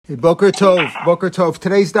Hey, Boker Tov, Boker Tov.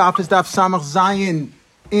 Today's daf is daf Samach Zayin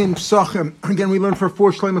in Psachim. Again, we learned for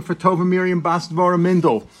four Shlema for Tova Miriam Bas Dvora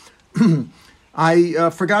Mindel. I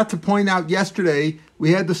forgot to point out yesterday,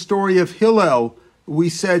 we had the story of Hillel. We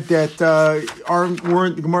said that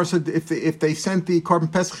the Gemara said if they sent the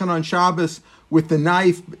Korban Pesach on Shabbos with the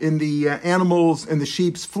knife in the animals and the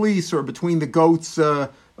sheep's fleece or between the goat's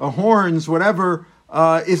horns, whatever,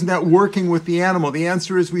 isn't that working with the animal? The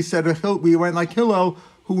answer is we went like Hillel,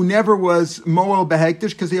 who never was Moel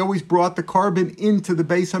Behektish, because he always brought the carbon into the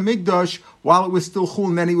Beis Hamikdash while it was still Chul,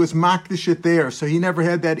 and then he was Makdish it there. So he never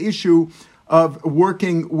had that issue of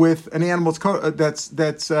working with an animal's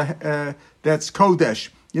that's Kodesh.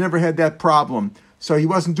 You never had that problem. So he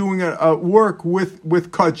wasn't doing a work with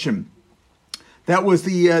Kodshim. That was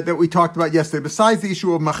that we talked about yesterday. Besides the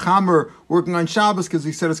issue of Machamer working on Shabbos, because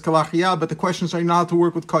he said it's Kalachiyah, but the question is, are you not allowed to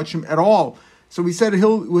work with Kodshim at all? So we said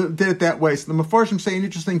Hill did it that way. So the Mefarshim say an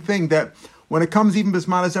interesting thing, that when it comes, even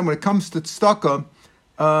Bisman Hashem, when it comes to tzedakah,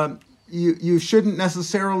 you shouldn't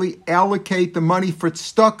necessarily allocate the money for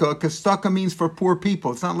tzedakah, because tzedakah means for poor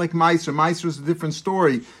people. It's not like Meiser. Meiser is a different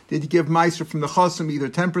story. Did you give Meiser from the Chosim either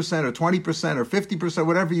 10% or 20% or 50%,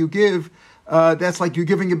 whatever you give, that's like you're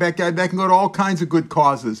giving it back. That can go to all kinds of good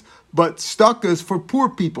causes. But tzedakah is for poor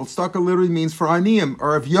people. Tzedakah literally means for aniyim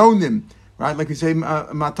or avyonim. Right, like we say,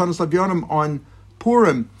 Matanos Lavyonim on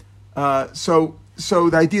Purim. So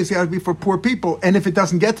the idea is it has to be for poor people. And if it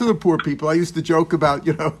doesn't get to the poor people, I used to joke about,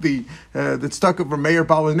 the tzedakah for Meir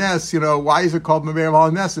Balanes. Why is it called Meir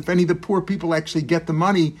Balanes? If any of the poor people actually get the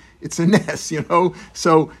money, it's a nes.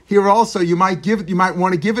 So here also you might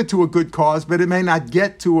want to give it to a good cause, but it may not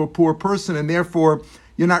get to a poor person, and therefore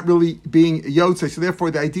you're not really being yotzei. So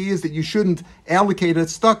therefore, the idea is that you shouldn't allocate a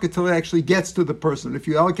tzedakah until it actually gets to the person. If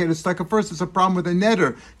you allocate a tzedakah first, it's a problem with a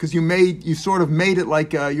netter, because you sort of made it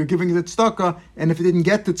like you're giving the tzedakah, and if it didn't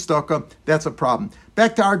get the tzedakah, that's a problem.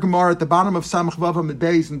 Back to our Gemara at the bottom of Samach Vav Amud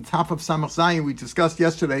Beis and the top of Samach Zayin, we discussed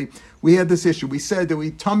yesterday. We had this issue. We said that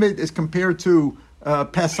Tamid is compared to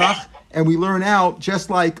Pesach. And we learn out just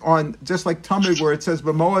like Tamid, where it says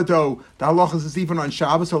b'moado, the halachas is even on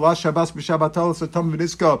Shabbos. Allah Shabbos b'Shabbatal, so Tamid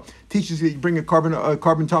V'niska teaches you bring a carbon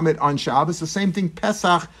Tamid on Shabbos. The same thing,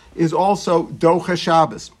 Pesach is also Docha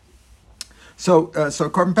Shabbos. So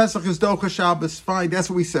carbon Pesach is Docha Shabbos. Fine, that's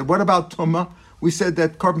what we said. What about Tumah? We said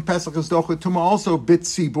that carbon Pesach is Docha Tumah, also Bit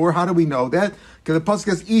Tzibur. How do we know that? Because the pasuk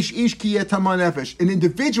says Ish ki yeh tamah nefesh. An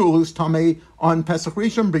individual who's tameh on Pesach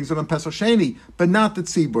Rishon brings it on Pesach Sheni, but not the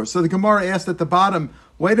Tzibur. So the Gemara asked at the bottom,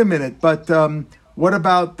 wait a minute, but what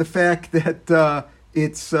about the fact that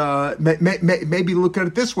it's maybe look at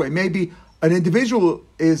it this way? Maybe an individual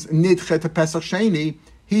is nidche to Pesach Sheni,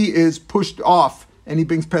 he is pushed off, and he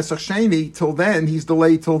brings Pesach Sheni till then, he's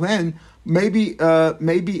delayed till then. Maybe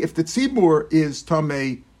if the tzibur is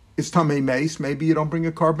tamei meis, maybe you don't bring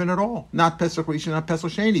a carbon at all. Not Pesach Rishon, not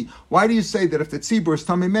Pesach Sheni. Why do you say that if the tzibur is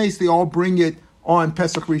tamei meis, they all bring it on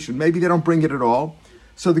Pesach Rishon? Maybe they don't bring it at all.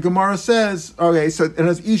 So the Gemara says, okay, so it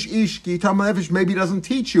has ish ki tamei nefesh. Maybe it doesn't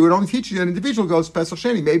teach you. It only teaches you an individual goes Pesach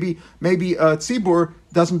Sheni. Maybe tzibur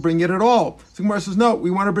doesn't bring it at all. So the Gemara says, no,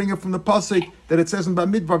 we want to bring it from the pasuk that it says in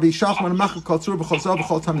Bamidbar v'yishach manamachal kol tzur v'chol zav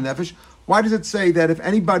v'chol tamei nefesh. Why does it say that if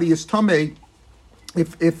anybody is tamei,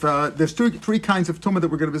 if there's three kinds of tumah that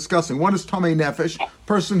we're going to be discussing. One is tamei nefesh,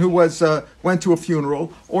 person who went to a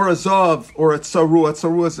funeral, or a zav, or a tsaru. A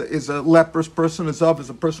tsaru is a leprous person. A zav is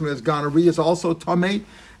a person who has gonorrhea, is also tamei.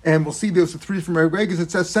 And we'll see there's three from Regegas.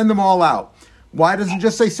 It says send them all out. Why doesn't it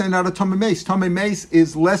just say send out a tamei meis? Tamei meis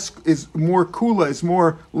is more kula, is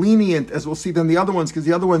more lenient, as we'll see, than the other ones, because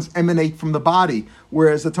the other ones emanate from the body,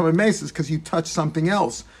 whereas the tamei meis is because you touch something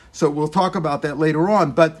else. So we'll talk about that later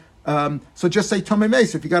on. But so just say tamei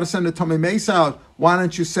meis. If you got to send a tamei meis out, why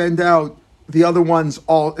don't you send out the other ones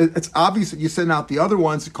all? It's obvious that you send out the other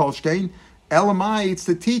ones, kol shkein. Elamai, it's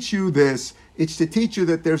to teach you this. It's to teach you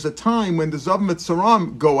that there's a time when the zav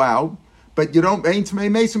mitzaram go out, but you don't. Ein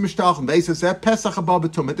tamei meis u'mishtalchim. They says that Pesach abal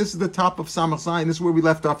b'tumah. This is the top of Samach Zayin. This is where we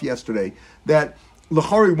left off yesterday. That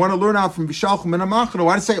l'chori want to learn out from vishalchim and amachana.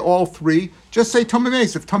 Why to say all three? Just say tamei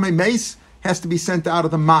meis. If tamei meis has to be sent out of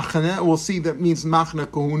the machane, we'll see that means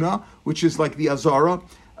machane kahuna, which is like the azara.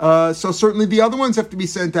 So certainly the other ones have to be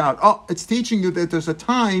sent out. Oh, it's teaching you that there's a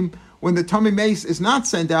time when the tamei meis is not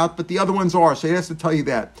sent out, but the other ones are. So it has to tell you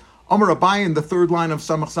that. Amar Abayin, the third line of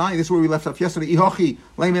Samach Zayin, this is where we left off yesterday. Ihochi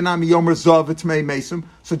leimenami yomer zav v'tamei meisim.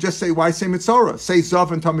 So just say, why say mitzora? Say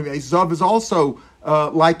zav and tamei meis. Zav is also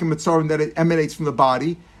like a mitzora in that it emanates from the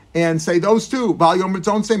body. And say those two. Val yomer,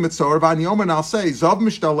 don't say mitzora. Val yomer, and I'll say zav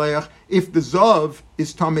mishtaleach. If the zav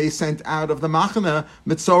is tamei sent out of the machana,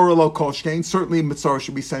 mitzora lo kol shkein. Certainly mitzora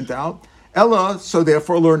should be sent out. Ella, so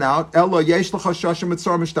therefore learn out. Ella yesh l'cha shasha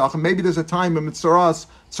mitzvah mishtachim. Maybe there's a time when tzaras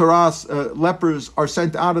lepers are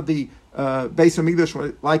sent out of the Beis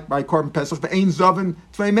Hamikdash, like by Korban Pesach. But ein zaven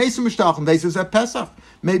tvei mesim mishtachim. They says at Pesach.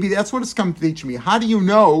 Maybe that's what it's come to teach me. How do you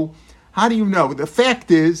know? How do you know? The fact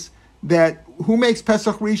is that who makes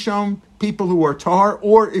Pesach Rishon? People who are tar,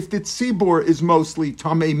 or if the tzibur is mostly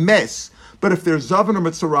tamei mes. But if they're Zavan or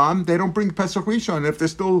Mitzaram, they don't bring Pesach Rishon. And if they're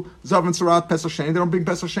still Zavan, Tzarat, Pesach Sheni, they don't bring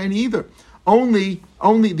Pesach Sheni either. The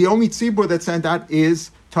only tzibur that's sent out is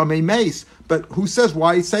Tamei Meis. But who says,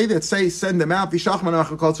 why say that? Send them out. Just say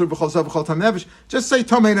Tamei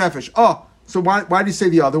Nefesh. Oh, so why do you say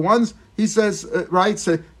the other ones? He says, right,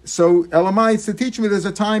 so Elamai, it's to teach me there's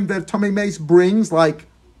a time that Tamei Meis brings, like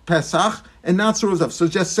Pesach, and not Zav. So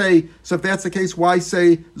just say, so if that's the case, why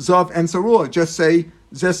say Zav and Sarua? Just say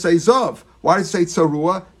Zav. Why does it say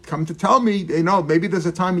Tzarua? Come to tell me, maybe there's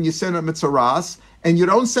a time when you send out Mitzaras, and you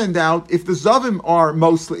don't send out, if the Zavim are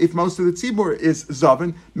mostly, if most of the Tzibur is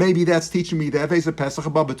Zavim, maybe that's teaching me that,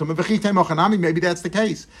 maybe that's the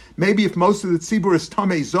case. Maybe if most of the Tzibur is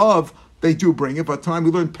Tamei Zav, they do bring it, but time we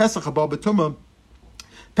learn Pesach Abba B'tumah,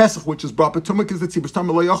 Pesach, which is brought B'tumah, because the Tzibur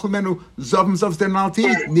Tamei Lo Yachlu Menu, Zavim they're not to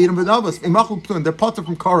eat, need them v'davas, they're potter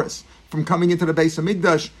from chorus, from coming into the Beis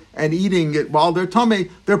Hamikdash and eating it while they're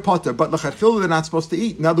tamei, they're potter. But l'chachil, they're not supposed to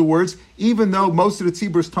eat. In other words, even though most of the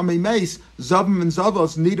tzibur is tamei meis, zavim and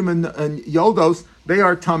zavos, nidim and yoldos, they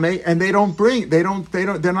are tamei, and they're not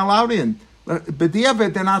allowed in.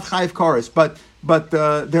 B'diavad, they're not chayiv kares, but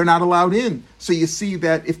they're not allowed in. So you see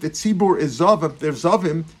that if the tzibur is zav, if they're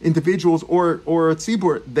zavim, individuals or a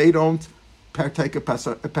tzibur, they don't partake of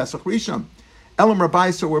Pesach Rishon. Elam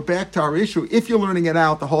Rabbi, so we're back to our issue. If you're learning it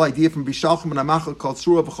out, the whole idea from Bishalchim and Amachal called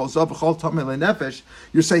Tzruah v'chol zav v'chol tamei lenefesh,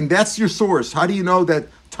 you're saying that's your source. How do you know that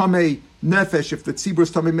tamei nefesh, if the tzibur is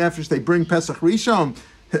tamei nefesh, they bring Pesach Rishon?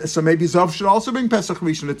 So maybe Zav should also bring Pesach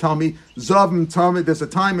Rishon to tell me Zav and Tamei, there's a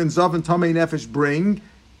time when Zav and Tamei nefesh bring,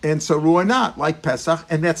 and Tzruah not, like Pesach,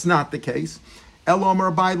 and that's not the case. Elam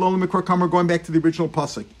Rabbi, Lolam Mikra Kamer, going back to the original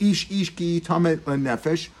pasuk. Ish ki tamei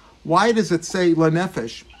lenefesh. Why does it say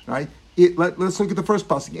lenefesh, right? Let's look at the first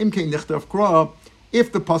pasuk.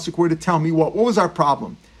 If the pasuk were to tell me what was our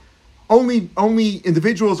problem? Only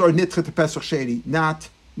individuals are nitcha to Pesach Sheni, not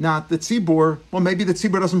the tzibur. Well, maybe the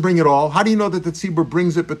tzibur doesn't bring it all. How do you know that the tzibur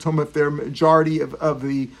brings it? But if their majority of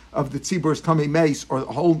the tzibur is tamei meis, or the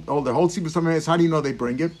whole tzibur is tamei meis, how do you know they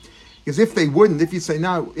bring it? Because if they wouldn't, if you say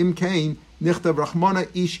now imkain nichtav rachmana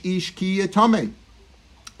ish ki tamei,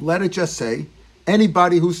 let it just say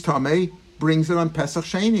anybody who's tamei brings it on Pesach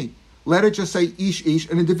Sheni. Let it just say ish,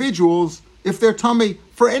 and individuals, if they're tamei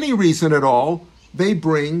for any reason at all, they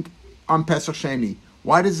bring on Pesach Sheni.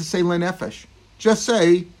 Why does it say lenefesh? Just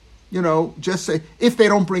say, if they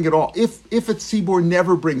don't bring it all. If a tzibur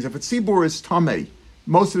never brings, if a tzibur is tamei,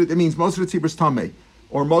 it means most of the tzibur is tamei,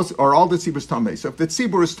 or all the tzibur is tamei. So if the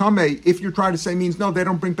tzibur is tamei, if you're trying to say means no, they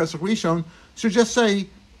don't bring Pesach Rishon, so just say,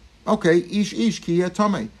 okay, ish ki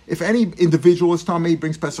tamei. If any individual is tamei, he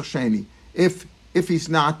brings Pesach Sheni. If he's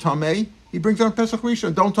not tamei, he brings it on Pesach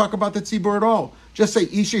Rishon. Don't talk about the tzibur at all. Just say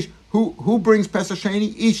ish. Who brings Pesach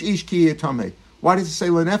Sheni? Ish ki tamei. Why does it say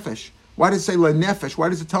lenefesh? Why does it say lenefesh? Why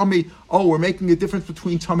does it tell me, we're making a difference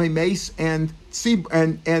between tamei meis and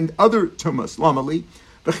other tumas? Lamali.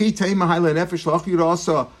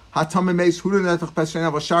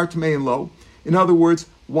 In other words,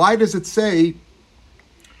 why does it say?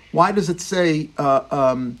 Why does it say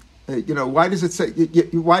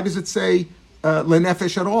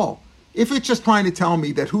lenefesh at all? If it's just trying to tell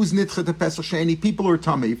me that who's nitcha to Pesach Sheni, people are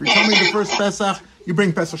tamei. If you're telling me the first Pesach, you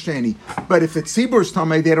bring Pesach Sheni. But if it's Tzibur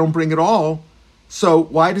tamei, they don't bring it all. So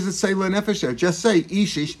why does it say lenefesh there? Just say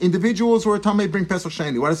ish. Individuals who are tamei bring Pesach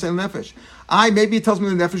Sheni. Why does it say lenefesh? Maybe it tells me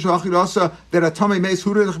lenefesh also that a tamei meis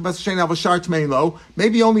who nitcha Pesach Sheni avashar tamei lo.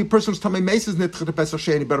 Maybe only a person who's tamei meis is nitcha to Pesach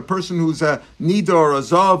Sheni, but a person who's a nida or a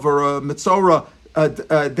zav or a mitzora,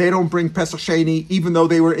 they don't bring Pesach Sheni, even though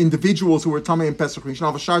they were individuals who were tamei in Pesach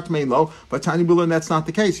Rishon. Avashar tamei lo, but Tani will learn that's not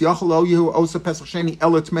the case. Yachalo yehu osa Pesach Sheni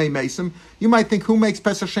ela tamei meisim. You might think who makes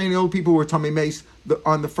Pesach Sheni? All people who were tamei meis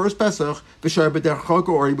on the first Pesach, v'shar b'der chok,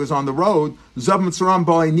 or he was on the road. Zav mitzaram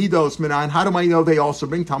b'ay nidos minayin. How do I know they also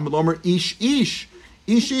bring Talmud Lomer ish?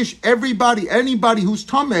 Anybody who's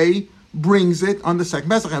tamei brings it on the second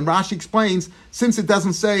Pesach. And Rashi explains, since it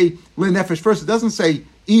doesn't say lenefesh first, it doesn't say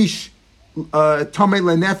ish. Tamei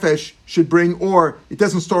lenefesh should bring, or it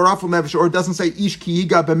doesn't start off with nefesh, or it doesn't say ish ki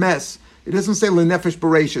yiga b'mes. It doesn't say lenefesh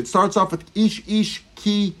bereisha. It starts off with ish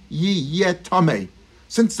ki yet tamei.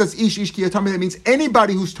 Since it says ish ki yet tamei, that means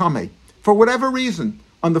anybody who's tamei for whatever reason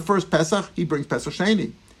on the first Pesach, he brings Pesach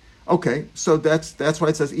Sheni. Okay, so that's why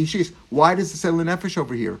it says Ishish. Why does it say Lenefesh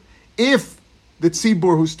over here? If the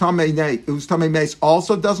tzibur who's Tamei Meis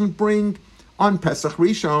also doesn't bring on Pesach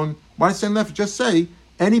Rishon, why say Lenefesh? Just say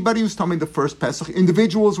anybody who's Tamei the first Pesach,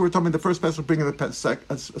 individuals who are Tamei the first Pesach bringing a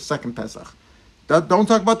second Pesach. Don't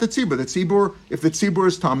talk about the tzibur. The tzibur, if the tzibur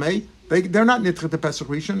is Tamei, they're not nitchet the Pesach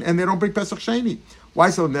Rishon, and they don't bring Pesach Sheni. Why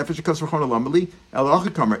so Nefesh? Because for Chon Alamali, El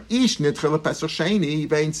Achikamer, Ish nitchet le Pesach Sheni,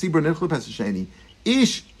 vein tzibur nitchet le Pesach Sheni.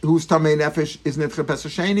 Ish who's Tamei Nefesh is nitchet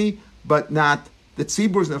Pesach Sheni, but not the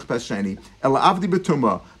tzibur is nitchet Pesach Sheni. El Avdi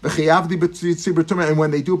Betuma, v'chi Avdi Tzibur Tuma, and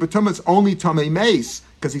when they do Betuma, it's only Tamei Meis,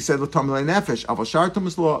 because he said le Tamei Nefesh. Aval Shar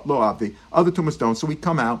Tumas lo Avdi. Other Tumas don't. So we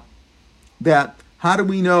come out that how do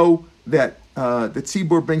we know that the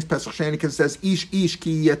tzibur brings Pesach Sheni? Because it says Ish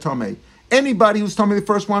ki yetamei. Anybody who's Tamei the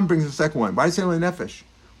first one brings the second one. Why say Lenefesh?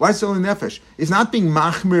 Why say Lenefesh? It's not being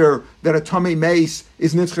machmir that a Tamei Meis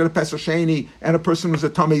is nitzchet Pesach Sheni and a person who's a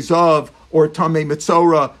Tamei Zav or a Tamei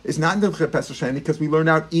Metzora is not nitzchet Pesach Sheni, because we learn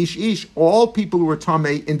out Ish. All people who are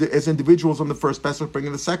Tamei as individuals on the first Pesach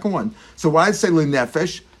bringing the second one. So why I say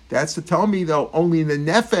Lenefesh? That's to tell me though only the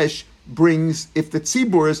Nefesh brings, if the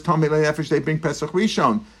tzibur is Tamei Lenefesh, they bring Pesach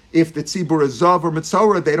Rishon. If the tzibur is Zav or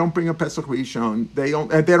Metzora, they don't bring a Pesach Rishon. They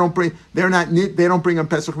don't bring a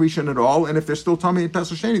Pesach Rishon at all. And if they're still Tamei and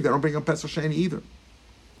Pesach Sheni, they don't bring a Pesach Sheni either.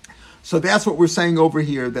 So that's what we're saying over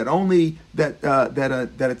here. That only that a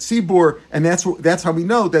tzibur, and that's how we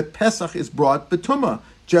know that Pesach is brought betuma.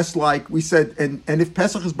 Just like we said, and if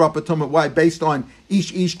Pesach is brought betuma, why? Based on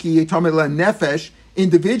Ish ki Tamei Lenefesh,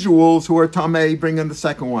 individuals who are Tamei bring in the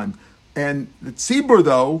second one, and the tzibur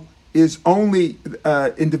though is only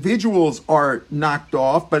individuals are knocked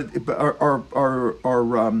off, but are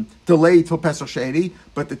delayed till Pesach Sheni.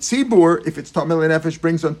 But the tzibur, if it's Tamei Lenefesh,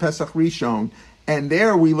 brings on Pesach Rishon. And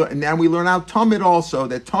there we learn out Tamid also,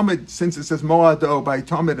 that Tamid, since it says Moado by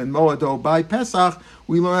Tamid and Moado by Pesach,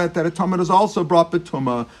 we learn that a Tamid is also brought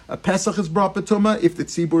betuma. A Pesach is brought betuma if the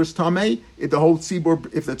tzibur is Tamei. If the whole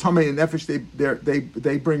tzibur, if the Tamei and Nefesh,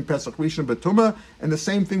 they bring Pesach Rishon betuma. And the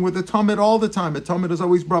same thing with the Tamid all the time. A Tamid is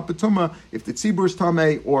always brought betuma. If the tzibur is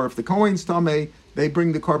Tamei or if the Kohen's Tamei, they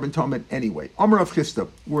bring the carbon Tamid anyway. Amar of Chisda,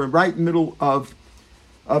 we're right in the middle of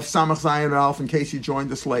Samach Zayin Ralph, in case you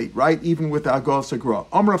joined us late, right? Even with Agov Sagra.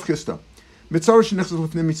 Amar of Chisda.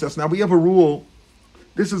 Now we have a rule.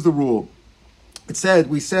 This is the rule.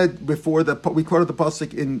 We said before we quoted the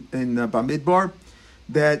pasuk in Bamidbar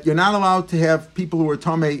that you're not allowed to have people who are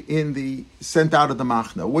tamei sent out of the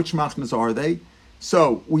machna. Which machnas are they?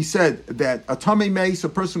 So we said that a tamei meis, a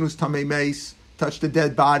person who's tamei meis, touched a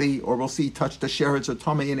dead body, or we'll see touched a sheretz or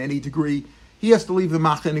tamei in any degree, he has to leave the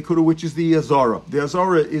Machne Kuna, which is the Azara. The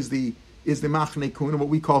Azara is the Machne Kuna, what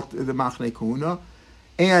we call the Machne Kuna.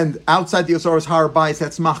 And outside the Azara is Har Bayis,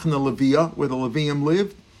 that's Machne Levia, where the Levium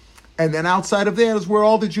lived. And then outside of that is where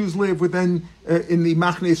all the Jews live. Within in the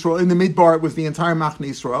Machne Yisrael, in the Midbar, it was the entire Machne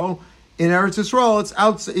Yisrael. In Eretz Yisrael,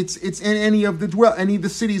 it's in any of the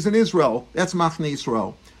cities in Israel. That's Machne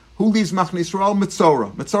Yisrael. Who leaves Machne Yisrael?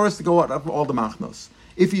 Metzora. Metzora is to go out of all the Machnos.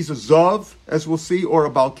 If he's a Zav, as we'll see, or a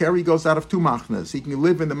Balkari, he goes out of two Machnas. He can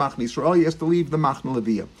live in the Machne Yisrael, he has to leave the Machne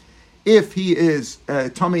Levia. If he is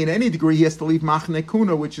Tamei in any degree, he has to leave Machne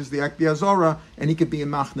Kuna, which is the Azora, and he could be in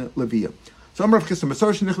Machne Levia. So let's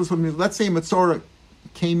say Metzora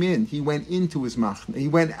came in, he went into his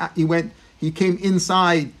Machne, he came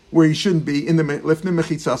inside where he shouldn't be, in the Lifnei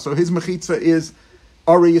Mechitza. So his Mechitza is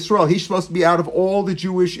Ari Yisrael. He's supposed to be out of all the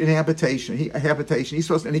Jewish habitation. He's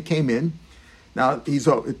supposed to, and he came in. Now,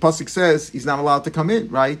 Pasuk says he's not allowed to come in,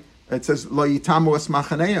 right? It says, Lo yitamu es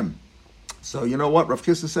machaneim. So, you know what? Rav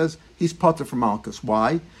Chisda says he's potter from Malchus.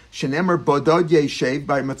 Why? Shenemer bodod yeshev,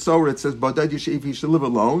 by Metzora it says, bodod yeshev, he should live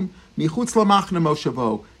alone. Michutz lamachna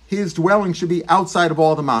moshavo. His dwelling should be outside of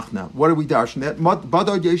all the machna. What are we darshan? That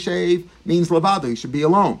bodod yeshev means levado, he should be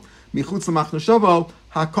alone. Michutz lamachna shavo,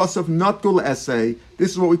 hakosav notgul essay.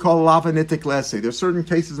 This is what we call a lavanitic essay. There are certain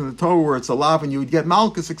cases in the Torah where it's a lav and you would get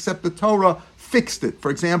Malchus, except the Torah fixed it. For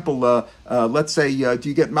example, let's say, do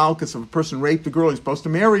you get Malchus if a person raped a girl, he's supposed to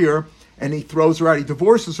marry her, and he throws her out, he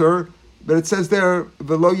divorces her, but it says there,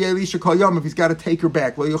 V'lo yelisha kol yom, if he's got to take her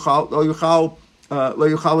back, lo yuchal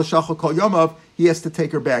l'shachal kol yomav, he has to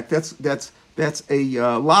take her back. That's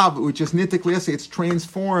a lav, which is nitik l'aseh. It's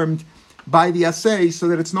transformed by the assay so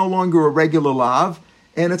that it's no longer a regular lav,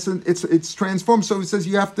 and it's transformed. So it says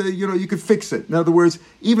you have to, you could fix it. In other words,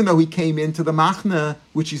 even though he came into the machna,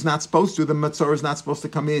 which he's not supposed to, the Metzora is not supposed to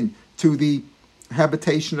come in to the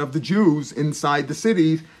habitation of the Jews inside the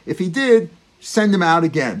cities. If he did, send him out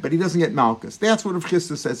again, but he doesn't get Malchus. That's what Rav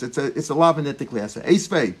Chisda says. It's a lavanitic lasa.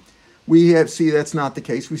 Esvei. we have see that's not the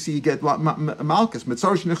case. We see you get malchus.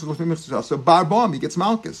 So bar bom, he gets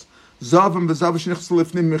malchus. Zav and zav shenichas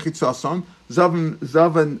lifnim mechitzason.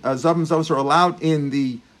 Zavs are allowed in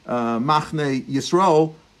the Machne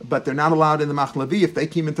Yisrael, but they're not allowed in the Machne Levi. If they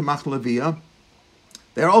came into Machne Levi,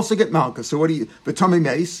 they also get malchus. So what do you? The Tomei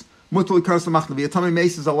Meis. Mutal Kars Machne Levi. Tomei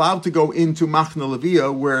Meis is allowed to go into Machne Levi,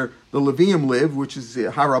 where the Levium live, which is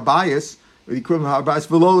Harabayas, the equivalent of Harabayas.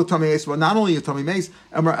 V'lo Tomei Meis, but not only a Tomei Meis,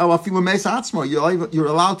 you're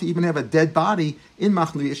allowed to even have a dead body in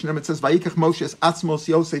Machne Levi. It says Vayikach Moshe es Atzmos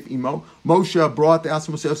Yosef Imo. Moshe brought the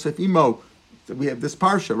Atzmos Yosef Imo. So we have this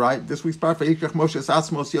parsha, right? This week's parsha. Vayikach Moshe es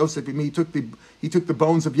Atzmos Yosef Imo. He took the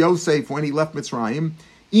bones of Yosef when he left Mitzrayim.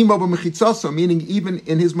 Imo b'mechitzaso, meaning even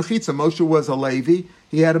in his mechitza, Moshe was a Levi.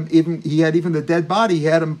 He had even the dead body. He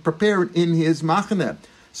had him prepared in his machane.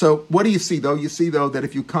 So what do you see though? You see though that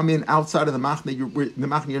if you come in outside of the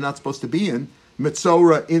machane, you're not supposed to be in.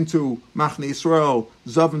 Mitzora into Machne Yisrael,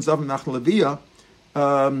 Zav Machne Leviah,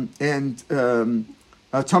 and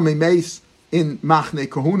Tomei Meis in Machne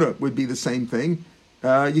Kahuna would be the same thing.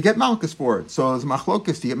 You get malchus for it. So as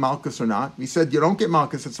machlokus, do you get malchus or not? He said you don't get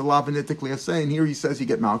malchus. It's a lavanitically assay, and here he says you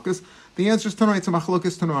get malchus. The answer is Tanoi. It's a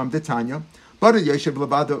machlokus Tanoam Detanya. Bada Yeshiv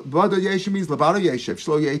Levado. Bada Yeshiv means Levado Yeshiv.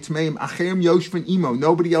 Shlo Yeitmeim Achem Yoshvin Imo.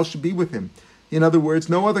 Nobody else should be with him. In other words,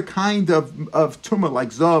 no other kind of tumah like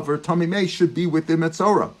zav or Tomei Meis should be with him at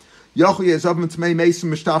Zorah. Yochli Zav and Tomei Meisim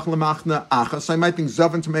Mishtach Lemachna Achas. I might think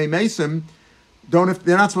zav and Tomei Meisim. If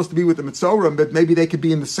they're not supposed to be with the Mitzorim, but maybe they could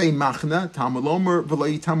be in the same machna. Tamulomer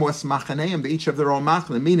v'lo yitamu es machaneim. They each have their own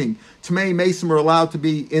machna. Meaning, Tomei Meisim are allowed to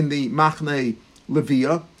be in the Machne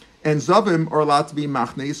Leviah, and Zavim are allowed to be in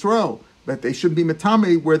Machne Yisrael. But they shouldn't be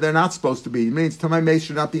Matame where they're not supposed to be. It means Tomei Meis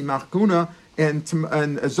should not be in Machkuna, and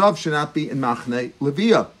Zav should not be in Machne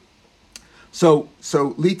Leviah. So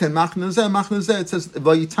Lit and Machne Zeh, it says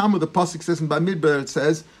v'lo yitamu. The pasuk says in Bamidbar, it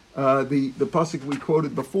says the pasuk we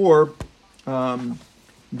quoted before.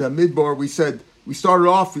 The midbar, we started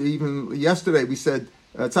off even yesterday. We said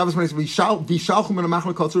Tzavos Meis v'shalchum in a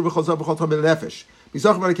machne kol tzur v'chol zav v'chol tamid nefesh.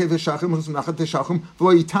 V'zach v'arikev v'shachim v'chol nachat v'shachim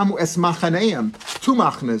v'lo yitamu es machaneim. Two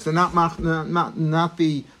machnes, and not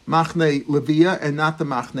the Machne Leviah and not the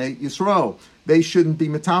Machne Yisrael. They shouldn't be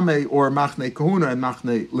metame or Machne Kahuna and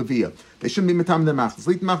Machne Leviah. They shouldn't be metame their machnes.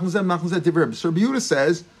 Lit machne zeh divrei. So Rabbi Yehuda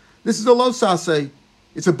says this is a lo saseh.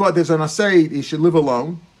 There's an asay. He should live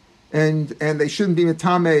alone. And they shouldn't be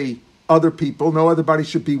mitame other people. No other body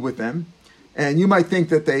should be with them. And you might think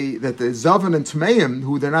that the Zavin and Tmeim,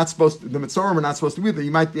 who they're not supposed to, the Mitzorim are not supposed to be there,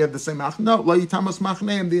 you might have the same machne. No, lo yitamos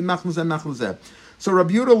machneim, the machne zeh. So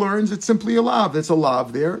Rabbi Yehuda learns it's simply a lav. It's a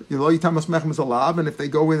lav there. Lo yitamos machneim is a lav, and if they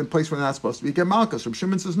go in a place where they're not supposed to be, get malchus. Rabbi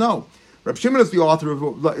Shimon says no. Rabbi Shimon is the author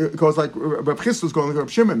of it goes like Rabbi Chisda is going like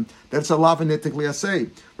Rabbi Shimon. That's a lav anitically asay.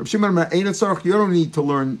 Rabbi Shimon you don't need to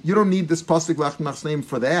learn. You don't need this pasuk lachmach's name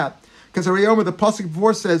for that. Because the pasuk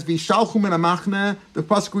before says v'shalchum in amachne. The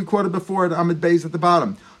pasuk we quoted before at Amid Beis at the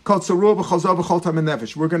bottom. Called saru b'chazal b'chol tamid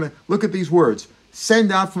nefesh. We're going to look at these words.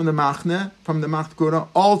 Send out from the machne, from the machne,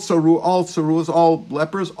 all sarus, all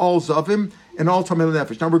lepers, all zavim, and all tamid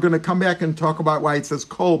nefesh. Now we're going to come back and talk about why it says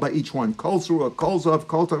kol by each one. Kol saru, kol zav,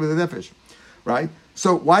 kol tamid nefesh. Right?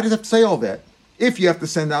 So why does it have to say all that? If you have to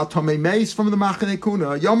send out Tomei Meis from the machne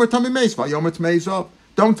kuna, yomer Tomei Meis, yomer Tomei zav.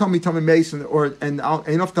 Don't tell me Tomei Mason and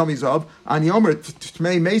enough tell me Zav. On Yomer,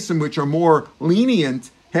 Tomei Mason, which are more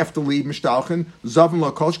lenient, have to leave Mishtalchen, Zav and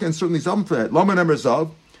Lakoshka, and certainly Zav for that. Loma Nemer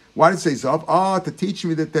Zav. Why did it say Zav? To teach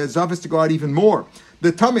me that the Zav has to go out even more.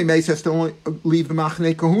 The Tomei Mason has to only leave the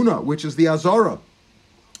Machne Kahuna, which is the Azara.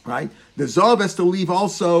 Right? The Zav has to leave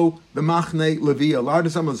also the Machne Leviah.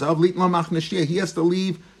 Lardazam Zav, Litla Machne Shia. He has to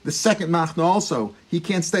leave the second Machne also. He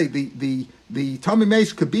can't stay. The Tomei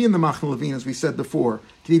Meis could be in the Machne Leviah, as we said before.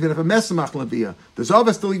 Could even have a mess in Machne Leviah. The Zav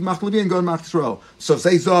has to leave Machne Leviah and go to Machne Yisrael. So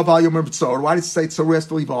say Zav al Yomer B'tzor. Why did it say Tzor has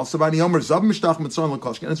to leave also? By Yomer Zav Mishtach Mitzor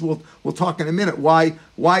L'Koshken. As we'll talk in a minute. Why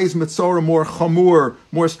is Mitzor more chamur,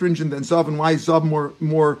 more stringent than Zav, and why is Zav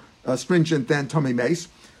more stringent than Tomei Meis?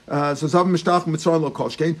 So Zav Mishtach Mitzor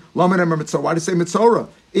L'Koshken. Lama Nemer Mitzor. Why did it say Mitzora?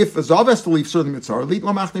 If a Zav has to leave certainly Mitzor, Lit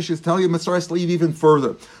Lamachne should tell you Mitzor has to leave even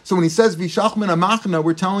further. So when he says V'shach min Amachna,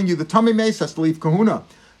 we're telling you the Tomei Meis has to leave Kahuna.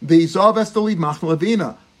 The Zav has to leave Machne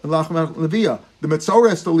Leviah. The Mitzora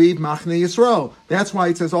has to leave Machne Yisrael. That's why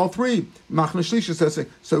it says all three. Machne Shlisha says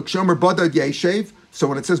so. Kshomer Badad Yeshev. So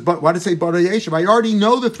when it says, why did it say Badad Yeshev? I already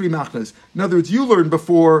know the three Machnes. In other words, you learned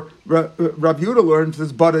before. Rabbi Yehuda learned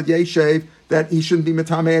this Badad Yeshev that he shouldn't be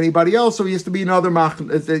Matame anybody else, so he has to be another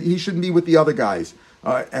Machne. He shouldn't be with the other guys.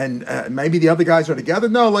 And maybe the other guys are together.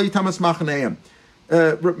 No, Lo Yitamas Machaneim.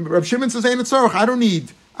 Rab Shimon says,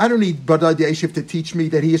 I I don't need Badad Yeshiv to teach me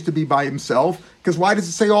that he has to be by himself, because why does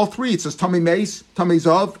it say all three? It says Tamei Meis, Tamei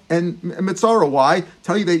Zav, and Mitzara. Why?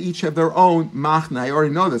 Tell you they each have their own machna. I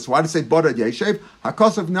already know this. Why does it say Badad Yeshiv?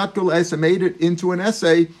 Hakasav Natkul Esa made it into an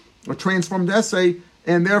essay, a transformed essay,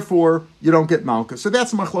 and therefore you don't get Malka. So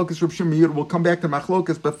that's Machlokas Reb Shimon Yehuda. We'll come back to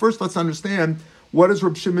Machlokas, but first let's understand, what does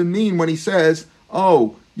Reb Shimon mean when he says,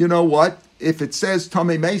 oh, you know what? If it says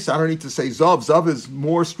Tamei Meis, I don't need to say Zav. Zav is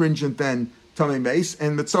more stringent than Tamei Meis,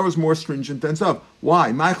 and Mitzvah is more stringent than Zav.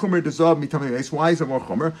 Why? My Chomer de Zav mi Tamei Meis. Why is it more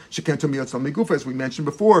Chomer? Sheken Tumiyot Tzal Migufa, as we mentioned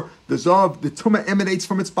before. The Zav, the Tumah emanates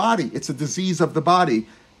from its body. It's a disease of the body,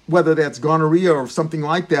 whether that's gonorrhea or something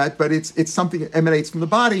like that, but it's something that emanates from the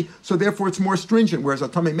body, so therefore it's more stringent, whereas a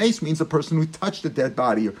Tamei Meis means a person who touched a dead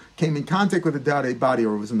body or came in contact with a dead body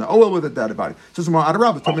or was in the oil with a dead body. So it's more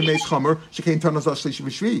Adarab, Tamei Meis Chomer, Shekain Tanazah Shlishi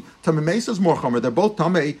V'Shvi. Tamei Meis is more Chomer. They're both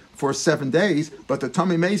Tamei for 7 days, but the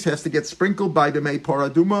Tamei Meis has to get sprinkled by the Mei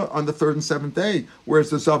Paraduma on the 3rd and 7th day, whereas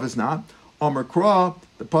the Zav is not. Amar Kra,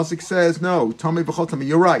 the Pasuk says, no, Tamei V'chol Tamei,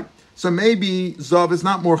 you're right. So maybe Zav is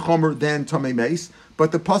not more Chomer than Tamei Meis,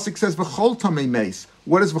 but the pasuk says v'chol tamei meis.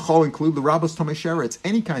 What does v'chol include? The rabbos tamei sheretz,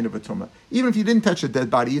 any kind of a tumah. Even if you didn't touch a dead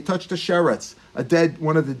body, you touched a sheretz,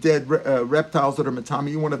 one of the dead reptiles that are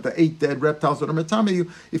matami, one of the 8 dead reptiles that are matami.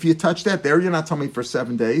 If you touch that, there you're not tamei for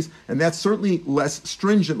 7 days, and that's certainly less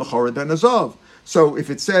stringent l'chora than a zav. So if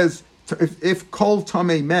it says if kol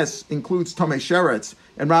tamei mes includes tamei sheretz,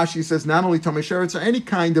 and Rashi says not only tamei sheretz, or any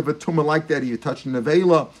kind of a tumah like that, you touch a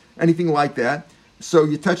nevela, anything like that. So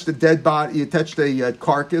you touch the dead body, you touch the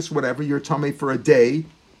carcass, whatever, you're tummy for a day.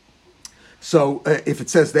 So if it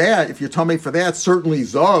says that, if you're tummy for that, certainly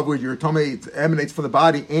zav, where your tummy emanates from the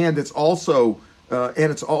body, and it's also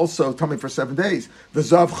tummy for 7 days. The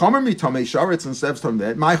zav chomer mi tummy sharetz and sev's tummy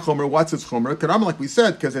that. My chomer, what's its chomer? Kadam, like we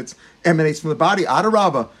said, because it emanates from the body.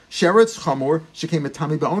 Adarabba sheretz chomer shecame a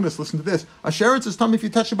tummy ba'onus. Listen to this: a sheretz is tummy if you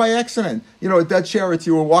touch it by accident. You know, a dead sheretz,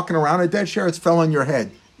 you were walking around, a dead sheretz fell on your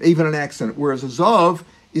head. Even an accident, whereas a zav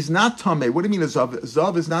is not tamei. What do you mean a zav? A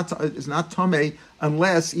zav is not tamei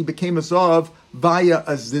unless he became a zav via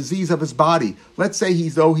a disease of his body. Let's say he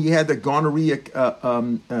had a gonorrhea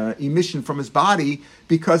emission from his body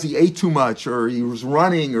because he ate too much or he was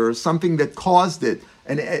running or something that caused it,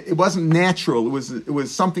 and it wasn't natural. It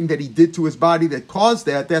was something that he did to his body that caused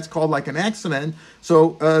that. That's called like an accident.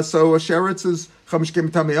 So a sheretz is chamish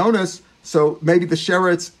kemitameonis. So maybe the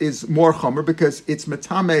sheretz is more chomer because it's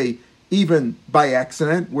metame even by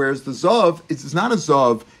accident, whereas the zav is not a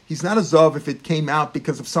zav. He's not a zav if it came out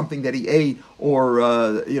because of something that he ate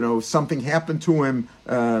or something happened to him,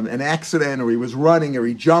 an accident, or he was running or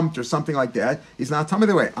he jumped or something like that. He's not tamei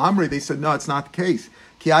the way. Amri, they said no, it's not the case.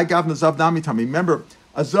 Ki I gavna zav nami tamei. Remember,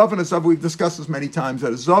 a zav and a zav, we've discussed this many times,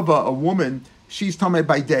 that a zava, a woman, she's tamei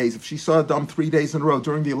by days. If she saw a dam 3 days in a row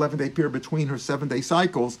during the 11-day period between her 7-day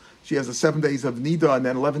cycles, she has a 7 days of nida and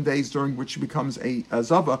then 11 days during which she becomes a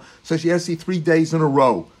zava. So she has to see 3 days in a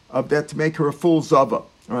row of that to make her a full zava.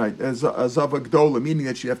 All right, a zava gdola, meaning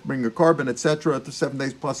that she has to bring a carbon, etc. to 7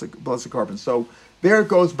 days plus a carbon. So there it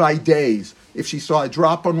goes by days. If she saw a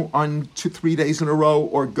drop on 3 days in a row,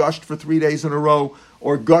 or gushed for 3 days in a row,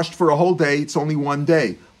 or gushed for a whole day, it's only 1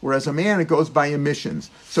 day. Whereas a man, it goes by emissions.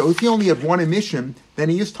 So if he only had 1 emission, then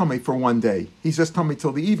he is tummy for 1 day. He's just tummy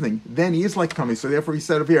till the evening. Then he is like tummy. So therefore he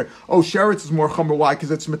said over here, sheretz is more chomer. Why? Because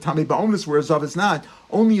it's metami ba'onus, whereas zav is not.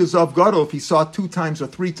 Only a zav gadol, if he saw 2 times or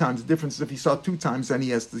 3 times. The difference is if he saw 2 times, then he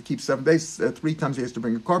has to keep 7 days. 3 times he has to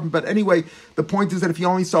bring a carbon. But anyway, the point is that if he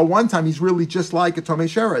only saw 1 time, he's really just like a tamei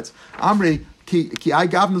sheretz. Amri, Ki I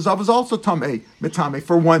gavna zav is also tamei metame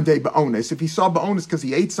for 1 day ba'onus. If he saw ba'onus because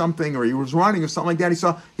he ate something or he was running or something like that,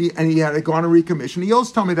 he had a gonorrhea commission, he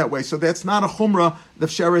also tamei that way. So that's not a chumrah the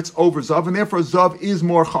sheretz over zav, and therefore zav is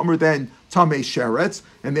more chumrah than tamei sheretz,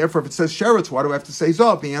 and therefore if it says sheretz, why do I have to say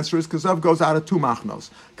zav? The answer is because zav goes out of 2 machnos.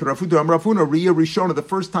 Rafuna Riya Rishona, the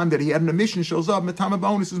first time that he had an emission, shows up metame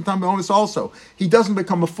ba'onus is metame ba'onus also. He doesn't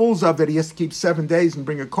become a full zav that he has to keep 7 days and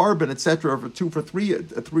bring a carbon, etc. for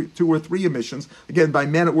 2 or 3 emissions. Again, by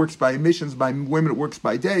men it works by emissions, by women it works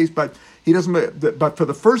by days, but he doesn't. But for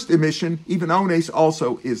the first emission, even ones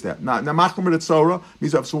also is that. Now machmer mitzora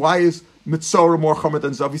means so why is mitzora more chomer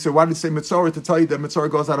than zav? He said, why did it say mitzora? To tell you that mitzora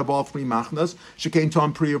goes out of all 3 machnas. Shekain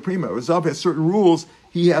tom priya prima. Zav has certain rules.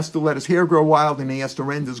 He has to let his hair grow wild, and he has to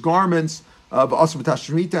rend his garments of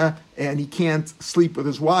asvatashmita, and he can't sleep with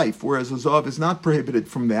his wife. Whereas a zav is not prohibited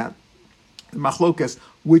from that. The machlokas,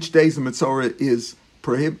 which days the mitzora is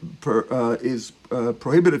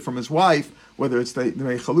prohibited from his wife, whether it's the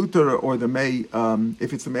Mei Chaluta or the Mei,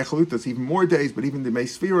 if it's the Mei Chaluta, it's even more days, but even the Mei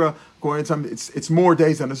Sfira, it's more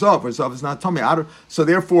days than a Zav, where Zav is not Tomei. So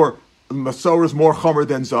therefore, Matzorah is more chomer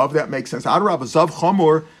than zav. That makes sense. Adarabah, zav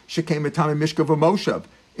chomer shekei mitame mishkav v'moshav.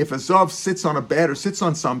 If a zav sits on a bed or sits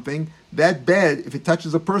on something, that bed, if it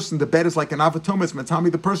touches a person, the bed is like an avatoma. It's matami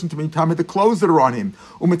the person to matami the clothes that are on him.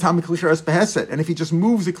 Umatami klicheres beheset. And if he just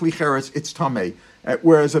moves a klicheres, it's tamei.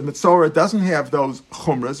 Whereas a mitzorah doesn't have those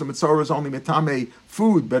chumras. A mitzorah is only mitame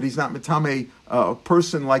food, but he's not mitame a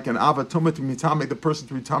person like an avatoma to mitame the person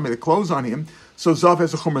to mitame the clothes on him. So zav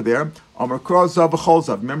has a chumra there. Amar kra zav v'chol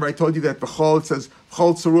zav. Remember I told you that v'chol, it says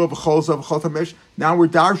v'chol tzarua v'chol zav v'chol tamesh. Now we're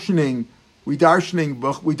darshaning the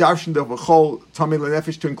v'chol tamei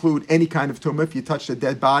lenefesh to include any kind of tumah. If you touch a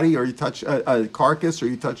dead body, or you touch a carcass, or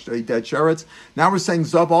you touch a dead sheretz. Now we're saying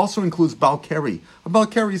zav also includes balkeri. A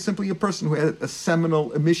balkeri is simply a person who had a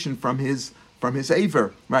seminal emission from his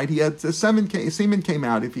aver, right? He had semen came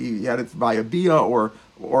out if he had it via bia or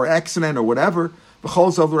accident or whatever.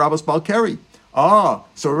 V'chol zav l'rabos balkeri.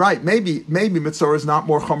 So right, maybe mitzorah is not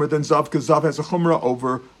more chomer than zav because zav has a chumrah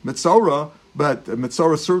over mitzorah. But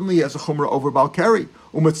Mitzorah certainly has a chumrah over Balkari.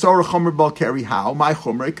 Mitzorah chomer Balkari, how? My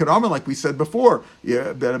chumrah, Kadama, like we said before,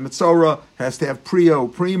 that a Mitzorah has to have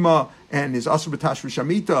prima, and is asur b'tashri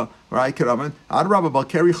shamita, right? Kadama. Adarabah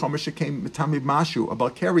Balkari chomer shekame mitami mashu. A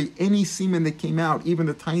Balkari, any semen that came out, even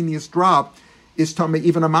the tiniest drop, is tamei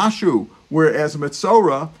even a mashu. Whereas a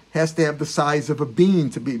Mitzorah has to have the size of a bean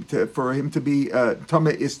for him to be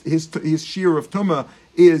tamei. His shear of tumah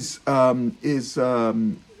is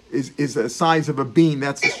the size of a bean.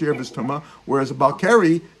 That's the shear of his tumah. Whereas a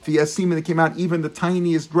balkari, if he has semen that came out, even the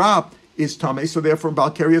tiniest drop is tamei. So therefore,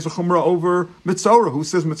 balkari has a chumrah over mitzorah. Who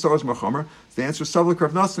says mitzorah is more chumrah? The answer is Savlik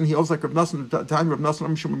Rav Nassan. He holds like Rav Nassan. The time Rav Nassan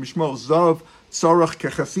Mishmol zav tzarach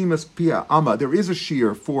kechasimas pia ama. There is a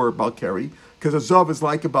shear for balkari because a zav is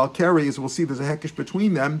like a balkari. As we'll see, there's a hekesh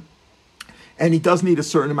between them. And he does need a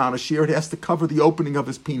certain amount of shear. It has to cover the opening of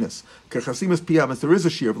his penis. There is a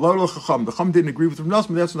shear. The Chum didn't agree with Rav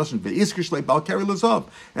Nassan. That's Nassan. Balkari lazav,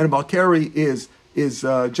 and a balkari is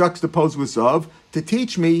juxtaposed with zav to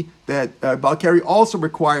teach me that balkari also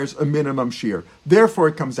requires a minimum shear. Therefore,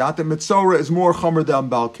 it comes out that mitzorah is more chomer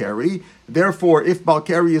than balkari. Therefore, if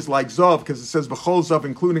balkari is like zav, because it says b'chol zav,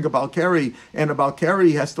 including a balkari, and a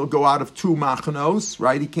balkari has to go out of two machnos,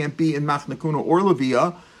 right? He can't be in machnakuna or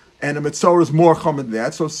levia. And a mitzorah is more chomer than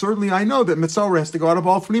that. So certainly I know that mitzorah has to go out of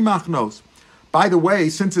all three machnos. By the way,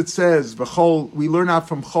 since it says v'chol, we learn out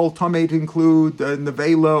from chol tamei to include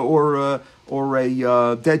nevela or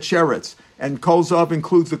a dead sheretz, and kol zav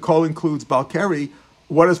includes balkari.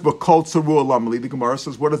 What is b'kol tzarua lamali? The Gemara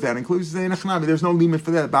says, what does that include? There's no limit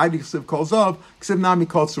for that. Ba'adi ksiv kol zav, ksiv nami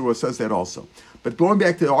kol tzarua says that also. But going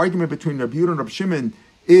back to the argument between Rabbi Yehuda and Rabbi Shimon,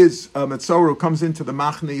 is Mitzorah who comes into the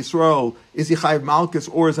Machne Yisrael, is he Chayiv Malkus,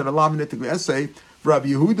 or is it a Lav Nitik essay? Rabbi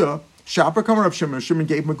Yehuda, Shapar Kamar Rabbi Shimon, Shimon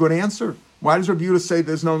gave him a good answer. Why does Rabbi Yehuda say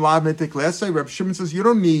there's no Lav Nitik essay? Rabbi Shimon says, you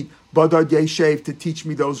don't need Badad Yeshev to teach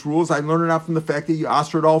me those rules. I learned it out from the fact that you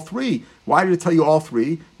answered all three. Why did it tell you all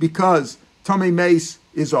three? Because Tamei Meis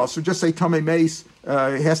is also, just say Tamei Meis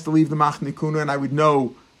has to leave the Machne Kuna, and I would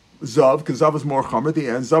know Zav, because Zav is more Chomer,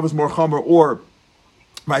 and Zav is more Chomer, or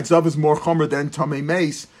right, zav is more chomer than tamei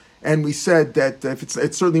meis, and we said that if it's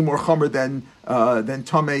certainly more chomer than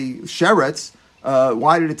tamei sheretz.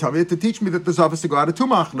 Why did it tell me? To teach me that the zav is to go out of two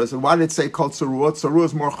machnas. And why did it say called tzarua? Tzarua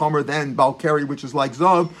is more chomer than balkari, which is like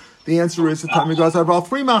zav. The answer is the tamei goes out of all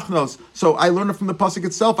three machnos. So I learned it from the pasuk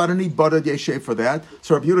itself. I don't need badad yeshe for that.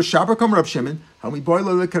 So Rabbi Yehuda shaper come Rabbi Shimon. How we boil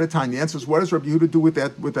look at a time. The answer is, what does Rabbi Yehuda do with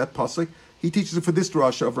that pasuk? He teaches it for this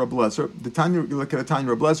drasha of Rabbi Lezer. The Tanya, you look at a Tanya,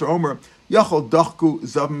 Rabbi Lezer Omer, Yachol Dachku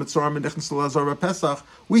Zav Mitzorah Menichnas Lazar Pesach.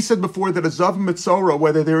 We said before that a Zav Mitzorah,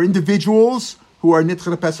 whether they're individuals who are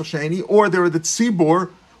Nitcha Pesach Sheni, or they're the Tzibor,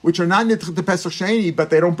 which are not Nitcha Pesach Sheni, but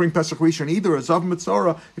they don't bring Pesach Rishon either. A Zav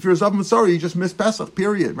Mitzorah, if you're a Zav Mitzorah, you just miss Pesach,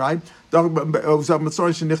 period, right? Let's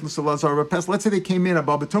say they came in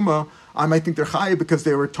above Batuma, I might think they're chayiv because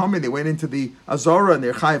they were tummy. They went into the azara and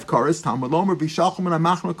they're chayiv kares. Talmud lomer b'shalchum and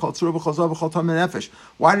amachnu kol tzur v'chol zav v'chol tam nefesh.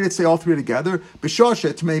 Why did it say all three together?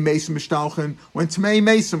 B'shoshet tmei mesim mishtalchen. When tmei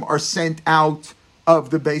mesim are sent out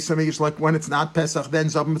of the Beis Hamikdash, like when it's not Pesach, then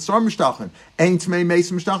zav mitzvah mishtachin. Ain't tmei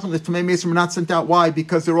mesim mishtachin. The tmei mesim are not sent out. Why?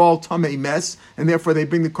 Because they're all tamei mes, and therefore they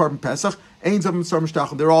bring the korban Pesach. Ain't zav mitzvah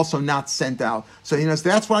mishtachin. They're also not sent out. So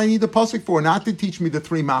that's what I need the pasuk for, not to teach me the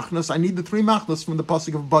three machnas. I need the three machnas from the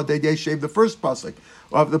pasuk of Badei Yeshev, the first pasuk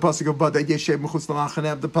of the pasuk of Badei Yeshev mechutz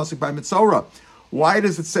l'machanev, the pasuk by Mitzorah. Why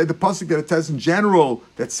does it say the pasuk that it says in general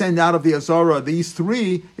that send out of the Azara these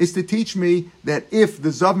three is to teach me that if the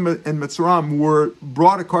Zav and Mitzram were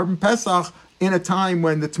brought a korban Pesach in a time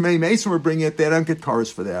when the Tmei Mason were bringing it, they don't get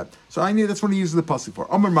cars for that. So that's what he uses the pasuk for.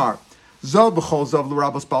 Amar Mar Zav b'chol Zav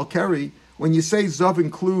l'Rabbos Balkari when you say Zav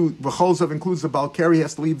V'chol Zav includes the Balkari,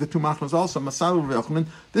 has to leave the two machnas also. Masal Rabbi Yochanan.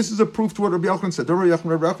 This is a proof to what Rabbi Yochanan said. Rabbi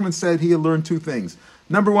Yochanan said he had learned two things.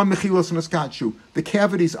 Number one, Mechilos and Eskachu. The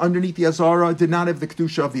cavities underneath the Azara did not have the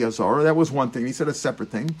Kedusha of the Azara. That was one thing. He said a separate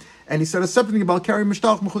thing. And he said a separate thing about Balkari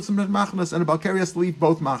Mishtalch Mechutz Machnas, and a Balkari has to leave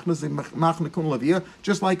both machnas, the Machna Kun Lavia,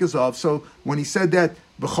 just like a Zav. So when he said that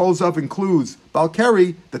B'chol Zav includes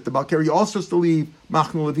Balkari, that the Balkari also has to leave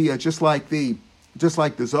Machna Lavia, just like the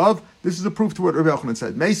Zav, this is a proof to what Rabbi Yochanan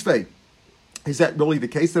said. Meisvei. Is that really the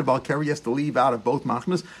case that Balkari has to leave out of both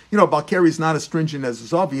machnas? Balkari is not as stringent as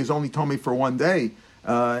Zav. He is only Tomei for 1 day.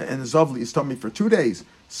 And the Zavli is Tomei for 2 days.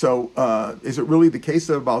 So, is it really the case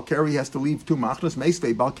that Balkari has to leave two machnas?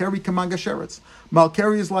 Meisvei, Balkari kamaga sheretz.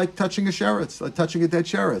 Balkari is like touching a sheretz, like touching a dead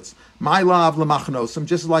sheretz. My lav lemachnosim,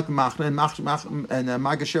 just like the machna, and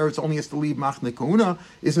maga sheretz only has to leave machna kahuna.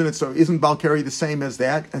 Isn't it so? Isn't Balkari the same as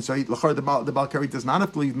that? And so, the Balkari does not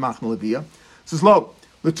have to leave machna levia. Says lo.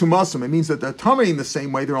 The tumasam, it means that they're tummy in the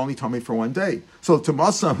same way. They're only tummy for 1 day. So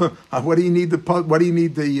tumasam, what do you need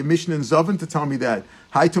the Mishnah and Zavin to tell me that?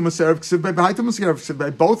 Hi tumas erev ksiv by hi tumas erev ksiv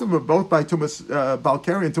by, both of them, both by tumas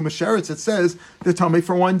Balkari and tumas sheretz. It says they're tummy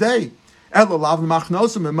for 1 day. Elolav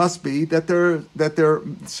machnosim. It must be that they're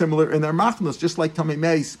similar in their machnos, just like tummy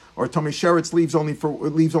meis or tummy sheretz leaves only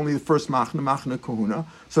the first machna kahuna.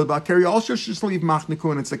 So the Balkari also should leave machna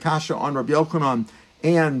kahuna. It's a kasha on Rabbi Yochanan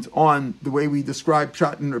and on the way we describe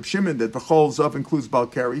Pshat and Reb Shimon, that the Chol Zav includes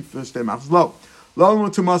Balkari, first day machs. Lo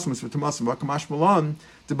tumasmas for tumasam v'kamash malon,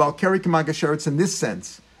 the Balkari kamagasheretz in this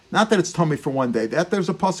sense. Not that it's tummy for 1 day, that there's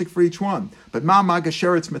a pasuk for each one. But ma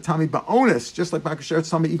magasheretz metami ba'onis, just like magasheretz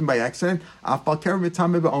tummy even by accident, af Balkari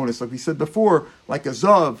metami ba'onis. Like we said before, like a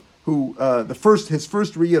Zav, who his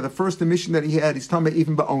first riyah, the first emission that he had, he's talking about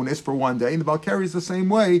even ba'ones for 1 day, and the Balkari is the same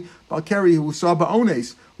way. Balkari who saw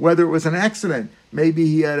ba'ones, whether it was an accident, maybe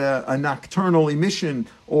he had a nocturnal emission,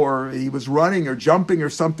 or he was running or jumping or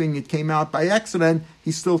something, it came out by accident,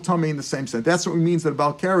 he's still tummy in the same sense. That's what it means that a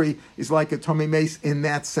Balkari is like a tummy mace in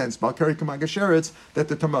that sense. Balkari kamagasheretz,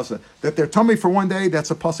 that they're tummy for 1 day,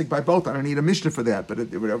 that's a pasuk by both. I don't need a mishnah for that, but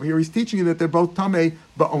over here he's teaching you that they're both tummy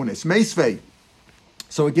ba'ones. Meisvei.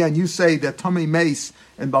 So again, you say that Tomei Mace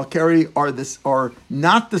and Balkari are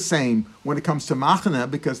not the same when it comes to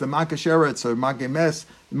Machna, because the Maga Sheretz or Maga Mes,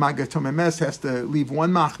 Maga Tomei Mes has to leave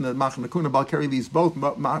one Machna Kuna, Balkari leaves both.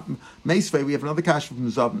 Meisvei, we have another kash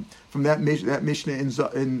from Zavim, from that Mishnah in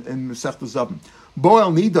Masechta Zavim.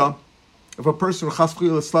 Boel Nida, if a person chas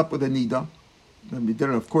v'chila slept with a Nida, and he did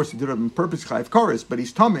it, of course, he did it on purpose, Chayiv Koris, but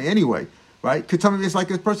he's Tomei anyway. Right? Ketame is like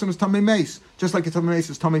a person who's tummy mace, just like a tummy mace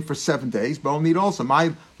is tummy for 7 days. But need also my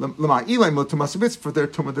lemai ilay tumasavitz for their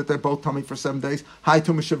tumah that they're both tummy for 7 days. Hi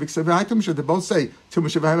tumashavik hi tumashav. They both say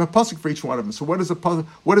tumashav. I have a pasuk for each one of them. So what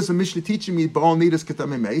is the Mishnah teaching me? But need is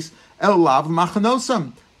ketame mace el lav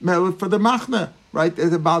machanosam for the machna. Right?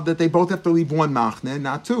 It's about that they both have to leave one machna,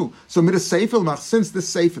 not two. So midas seifel mach, since this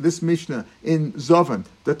sefer, this Mishnah in Zovan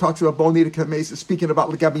that talks about bol nida ketame is speaking about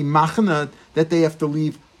legabi machna, that they have to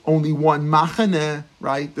leave only one machane,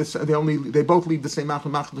 right? They both leave the same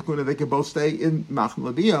machane. They can both stay in machane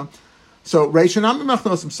labia. So Reisha Nami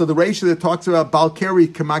Machnosim. So the Reisha that talks about Balkari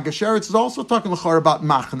Kamagasheretz is also talking lachar about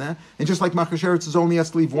machane, and just like Magasheretz is only has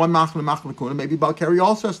to leave one machane kuna, maybe Balkari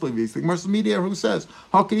also has to leave these. Like Marshal Media, who says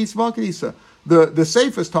Hakadisa Balkadisa. The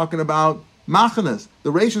Sefer is talking about machanas.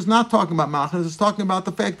 The Reisha is not talking about machanas. It's talking about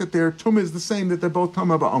the fact that their tumah is the same, that they're both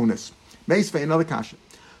tumah ba'onis. Meisvei, another kasha.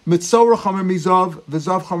 Mitzora chamer mizav,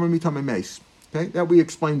 v'zav chamer mitame meis. Okay, that we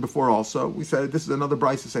explained before also. We said this is another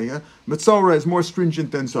brisa saying it. Mitzora is more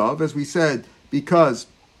stringent than zav, as we said, because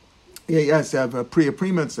he has to have priya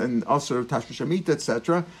primats and also tashmish shamita,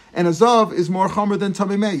 etc. And a zav is more chamer than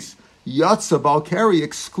tame meis. Yatsa balkari,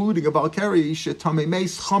 excluding a balkari, tame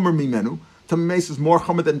meis chamer mimenu. Tame meis is more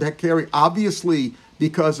chamer than balkari, obviously,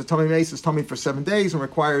 because the tame meis is tummy for 7 days and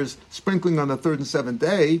requires sprinkling on the 3rd and 7th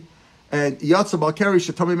day. And yatsa balkari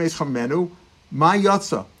shetami meis chamenu, my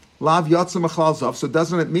yatsa lav yatsa machlal zav. So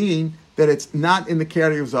doesn't it mean that it's not in the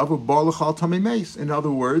category of zav of bar l'chal tami meis? In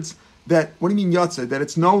other words, that what do you mean yatsa? That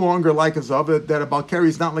it's no longer like a zav, that a balkari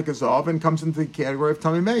is not like a zav and comes into the category of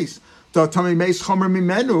tami meis. The tami meis chomer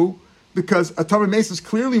mimenu, because a tami meis is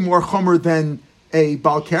clearly more chomer than a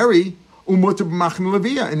balkari umutar b'machna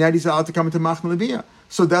levia, and that he's allowed to come into machna levia.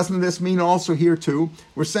 So doesn't this mean also here too?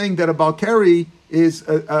 We're saying that a balkari is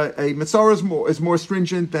a mitzvah is more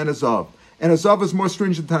stringent than a zav, and a zav is more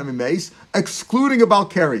stringent than a mace, excluding a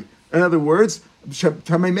balkari. In other words,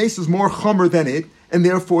 tamei mace is more chomer than it, and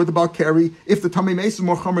therefore the Balkari, if the Tamei Meis is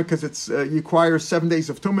more chomer because it's requires 7 days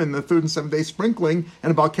of Tumah and the third and 7th day sprinkling,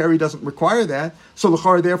 and a Balkari doesn't require that, so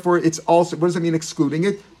l'chara, therefore it's also, what does that mean excluding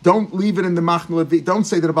it? Don't leave it in the Machne Levi. Don't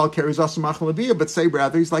say that a Balkari is also Machne Levi, but say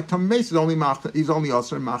rather he's like Tamei Meis, he's only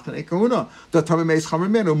also in Machne Kahuna. The Tamei Meis chomer